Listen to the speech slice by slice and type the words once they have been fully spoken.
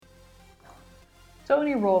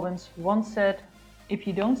Tony Robbins once said, "If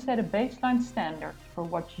you don't set a baseline standard for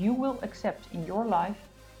what you will accept in your life,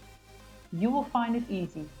 you will find it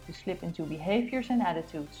easy to slip into behaviors and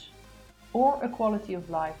attitudes or a quality of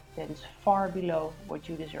life that is far below what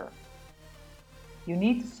you deserve." You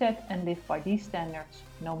need to set and live by these standards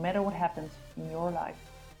no matter what happens in your life.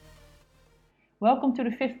 Welcome to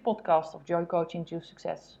the 5th podcast of Joy Coaching to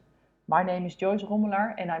Success. My name is Joyce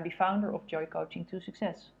Rommelaar and I'm the founder of Joy Coaching to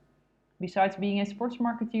Success. Besides being a sports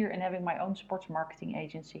marketeer and having my own sports marketing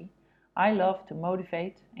agency, I love to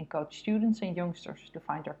motivate and coach students and youngsters to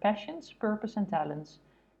find their passions, purpose and talents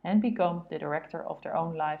and become the director of their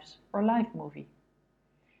own lives or life movie.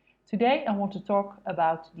 Today I want to talk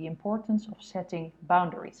about the importance of setting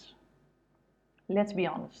boundaries. Let's be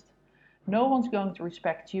honest, no one's going to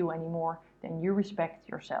respect you any more than you respect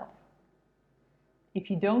yourself.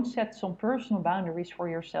 If you don't set some personal boundaries for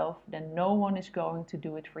yourself, then no one is going to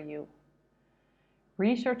do it for you.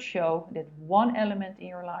 Research shows that one element in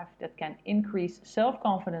your life that can increase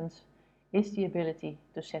self-confidence is the ability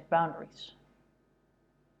to set boundaries.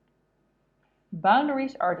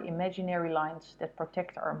 Boundaries are the imaginary lines that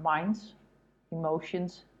protect our minds,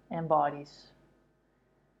 emotions, and bodies.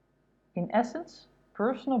 In essence,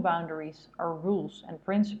 personal boundaries are rules and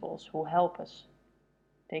principles who help us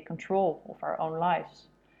take control of our own lives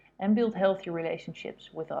and build healthy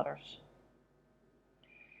relationships with others.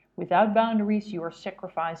 Without boundaries, you are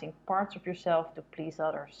sacrificing parts of yourself to please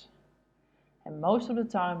others. And most of the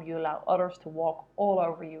time, you allow others to walk all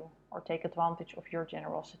over you or take advantage of your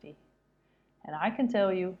generosity. And I can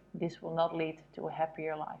tell you, this will not lead to a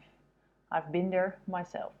happier life. I've been there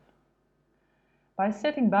myself. By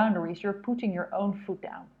setting boundaries, you're putting your own foot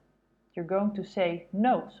down. You're going to say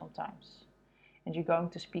no sometimes, and you're going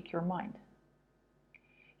to speak your mind.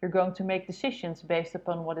 You're going to make decisions based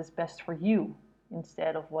upon what is best for you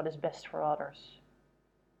instead of what is best for others.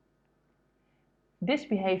 This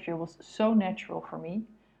behavior was so natural for me,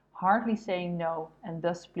 hardly saying no and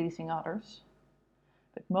thus pleasing others.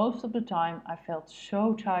 But most of the time I felt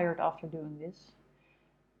so tired after doing this.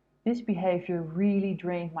 This behavior really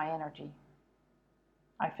drained my energy.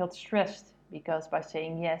 I felt stressed because by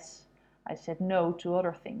saying yes, I said no to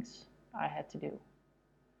other things I had to do.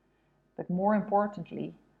 But more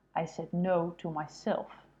importantly, I said no to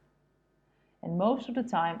myself. And most of the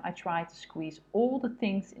time I tried to squeeze all the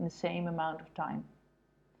things in the same amount of time.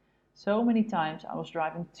 So many times I was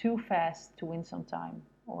driving too fast to win some time,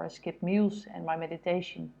 or I skipped meals and my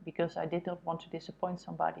meditation because I did not want to disappoint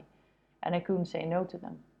somebody and I couldn't say no to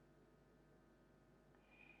them.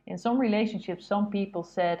 In some relationships, some people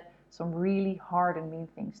said some really hard and mean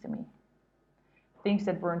things to me. Things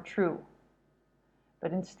that weren't true.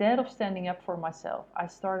 But instead of standing up for myself, I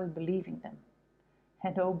started believing them.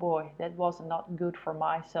 And oh boy, that was not good for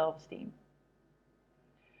my self-esteem.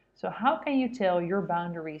 So how can you tell your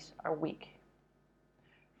boundaries are weak?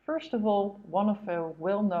 First of all, one of a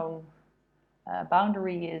well-known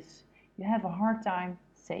boundary is you have a hard time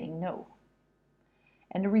saying no.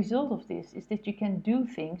 And the result of this is that you can do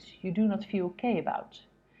things you do not feel okay about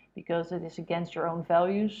because it is against your own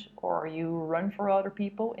values or you run for other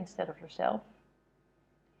people instead of yourself.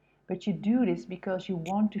 But you do this because you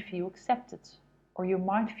want to feel accepted or you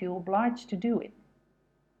might feel obliged to do it.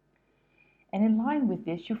 And in line with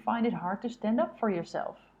this, you find it hard to stand up for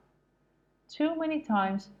yourself. Too many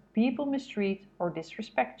times, people mistreat or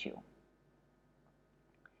disrespect you.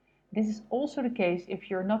 This is also the case if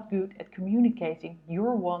you're not good at communicating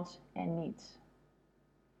your wants and needs.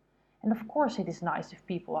 And of course it is nice if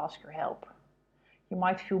people ask your help. You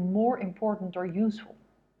might feel more important or useful.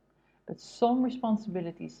 But some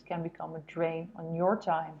responsibilities can become a drain on your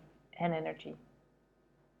time and energy.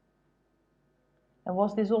 And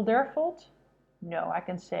was this all their fault? No, I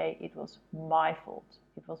can say it was my fault.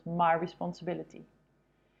 It was my responsibility.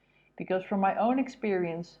 Because from my own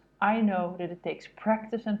experience, I know that it takes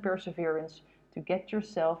practice and perseverance to get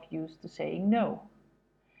yourself used to saying no.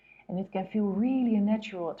 And it can feel really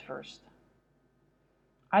unnatural at first.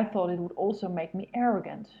 I thought it would also make me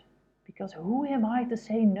arrogant, because who am I to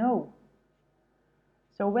say no?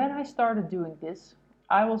 So when I started doing this,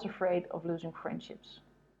 I was afraid of losing friendships.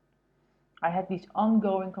 I had these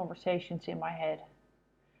ongoing conversations in my head.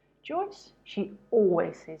 Joyce, she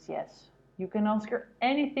always says yes. You can ask her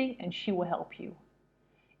anything and she will help you.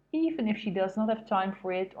 Even if she does not have time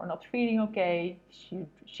for it or not feeling okay,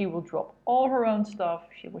 she will drop all her own stuff,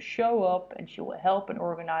 she will show up and she will help and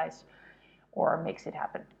organize or makes it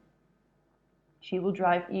happen. She will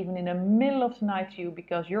drive even in the middle of the night to you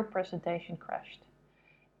because your presentation crashed.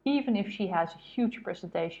 Even if she has a huge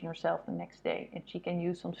presentation herself the next day and she can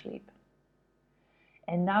use some sleep.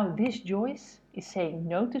 And now this Joyce is saying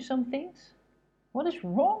no to some things? What is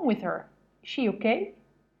wrong with her? Is she okay?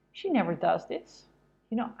 She never does this.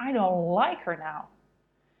 I don't like her now.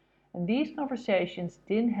 And these conversations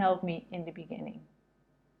didn't help me in the beginning.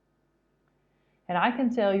 And I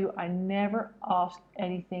can tell you, I never asked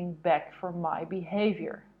anything back for my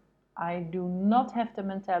behavior. I do not have the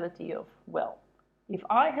mentality of, well, if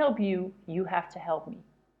I help you, you have to help me.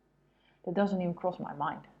 That doesn't even cross my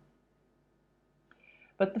mind.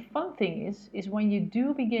 But the fun thing is when you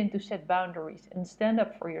do begin to set boundaries and stand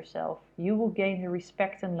up for yourself, you will gain the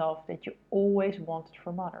respect and love that you always wanted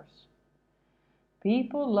from others.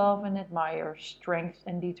 People love and admire strength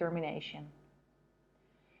and determination.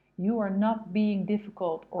 You are not being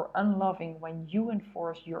difficult or unloving when you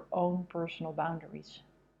enforce your own personal boundaries.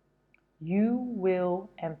 You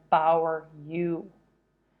will empower you.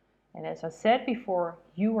 And as I said before,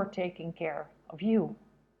 you are taking care of you.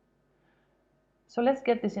 So let's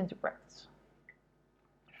get this into practice.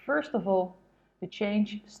 First of all, the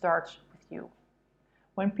change starts with you.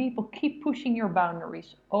 When people keep pushing your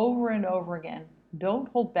boundaries over and over again, don't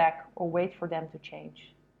hold back or wait for them to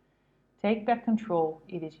change. Take back control.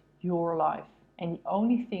 It is your life, and the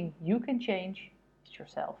only thing you can change is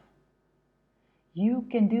yourself. You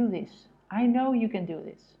can do this. I know you can do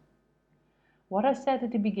this. What I said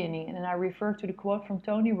at the beginning, and I refer to the quote from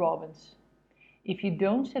Tony Robbins, if you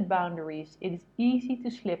don't set boundaries, it is easy to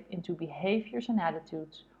slip into behaviors and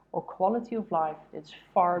attitudes or quality of life that's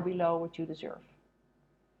far below what you deserve.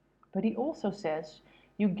 But he also says,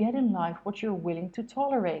 you get in life what you're willing to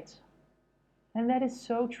tolerate. And that is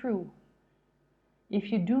so true.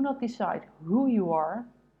 If you do not decide who you are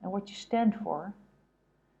and what you stand for,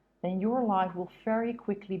 then your life will very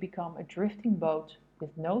quickly become a drifting boat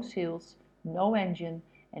with no sails, no engine,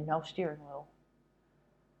 and no steering wheel.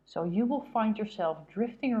 So you will find yourself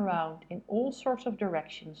drifting around in all sorts of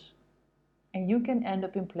directions, and you can end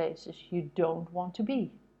up in places you don't want to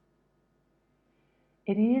be.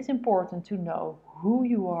 It is important to know who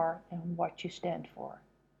you are and what you stand for.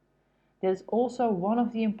 That is also one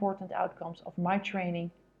of the important outcomes of my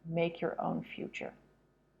training, Make Your Own Future.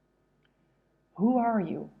 Who are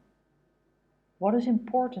you? What is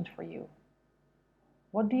important for you?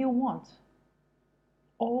 What do you want?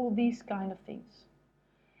 All these kind of things.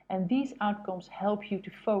 And these outcomes help you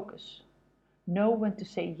to focus, know when to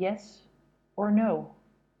say yes or no,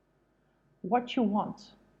 what you want,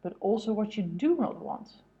 but also what you do not want.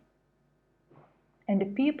 And the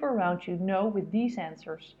people around you know with these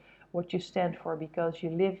answers what you stand for because you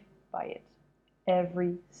live by it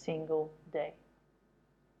every single day.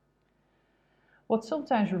 What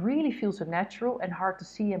sometimes really feels unnatural and hard to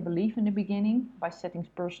see and believe in the beginning by setting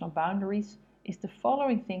personal boundaries is the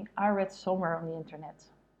following thing I read somewhere on the internet.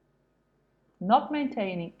 Not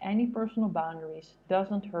maintaining any personal boundaries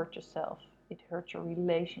doesn't hurt yourself, it hurts your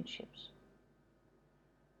relationships.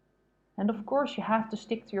 And of course you have to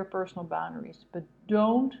stick to your personal boundaries, but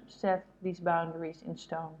don't set these boundaries in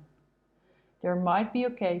stone. There might be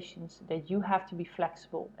occasions that you have to be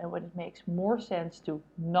flexible and when it makes more sense to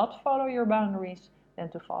not follow your boundaries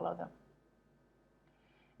than to follow them.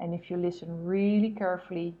 And if you listen really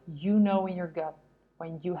carefully, you know in your gut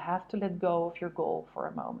when you have to let go of your goal for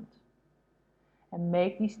a moment. And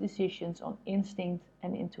make these decisions on instinct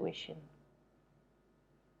and intuition.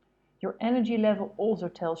 Your energy level also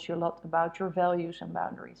tells you a lot about your values and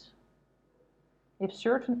boundaries. If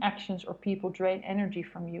certain actions or people drain energy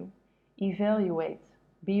from you, evaluate,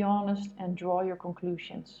 be honest, and draw your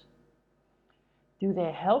conclusions. Do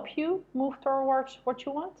they help you move towards what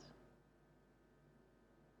you want?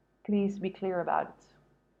 Please be clear about it,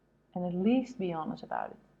 and at least be honest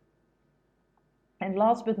about it. And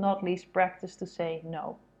last but not least, practice to say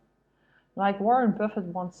no. Like Warren Buffett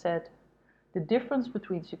once said, the difference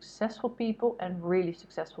between successful people and really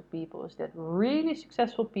successful people is that really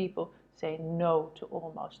successful people say no to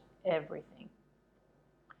almost everything.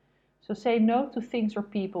 So say no to things or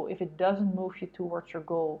people if it doesn't move you towards your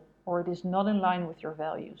goal or it is not in line with your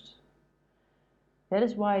values. That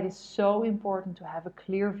is why it is so important to have a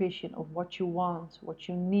clear vision of what you want, what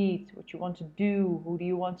you need, what you want to do, who do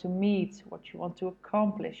you want to meet, what you want to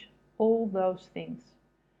accomplish, all those things.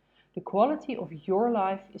 The quality of your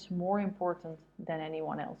life is more important than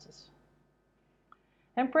anyone else's.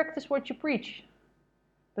 And practice what you preach.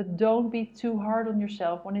 But don't be too hard on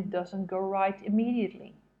yourself when it doesn't go right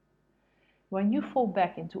immediately. When you fall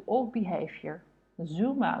back into old behavior,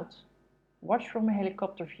 zoom out, watch from a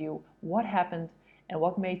helicopter view what happened and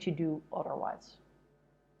what made you do otherwise.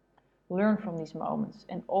 Learn from these moments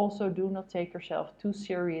and also do not take yourself too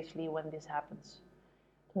seriously when this happens.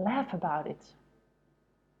 Laugh about it.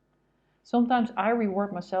 Sometimes I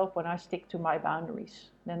reward myself when I stick to my boundaries.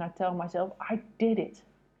 Then I tell myself, I did it.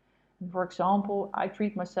 And for example, I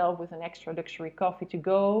treat myself with an extra luxury coffee to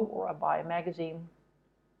go, or I buy a magazine.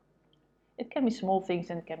 It can be small things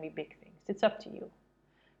and it can be big things. It's up to you.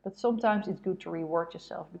 But sometimes it's good to reward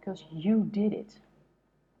yourself because you did it.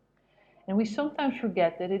 And we sometimes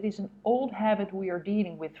forget that it is an old habit we are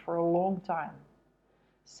dealing with for a long time.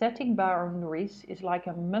 Setting boundaries is like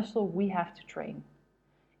a muscle we have to train.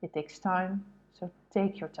 It takes time, so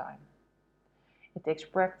take your time. It takes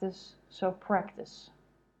practice, so practice.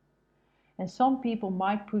 And some people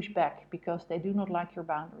might push back because they do not like your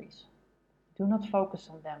boundaries. Do not focus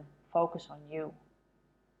on them, focus on you.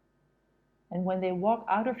 And when they walk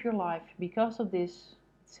out of your life because of this,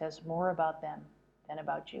 it says more about them than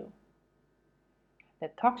about you.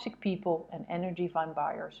 Let toxic people and energy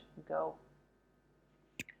vampires go.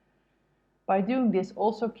 By doing this,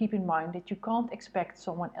 also keep in mind that you can't expect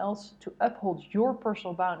someone else to uphold your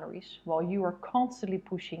personal boundaries while you are constantly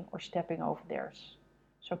pushing or stepping over theirs.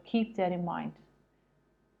 So keep that in mind.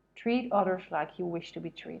 Treat others like you wish to be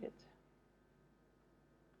treated.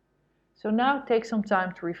 So now take some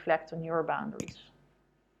time to reflect on your boundaries.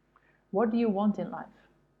 What do you want in life?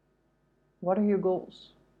 What are your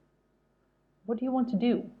goals? What do you want to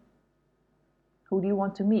do? Who do you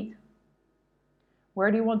want to meet?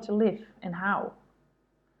 Where do you want to live and how?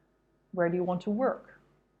 Where do you want to work?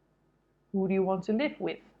 Who do you want to live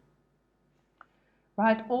with?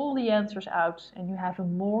 Write all the answers out and you have a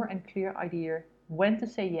more and clear idea when to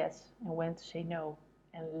say yes and when to say no,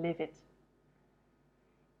 and live it.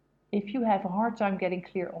 If you have a hard time getting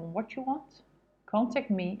clear on what you want, contact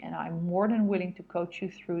me and I'm more than willing to coach you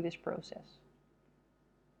through this process.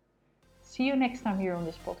 See you next time here on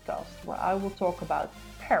this podcast, where I will talk about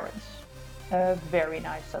parents, a very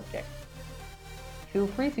nice subject. Feel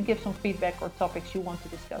free to give some feedback or topics you want to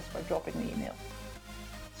discuss by dropping me an email.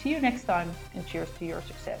 See you next time and cheers to your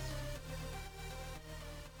success.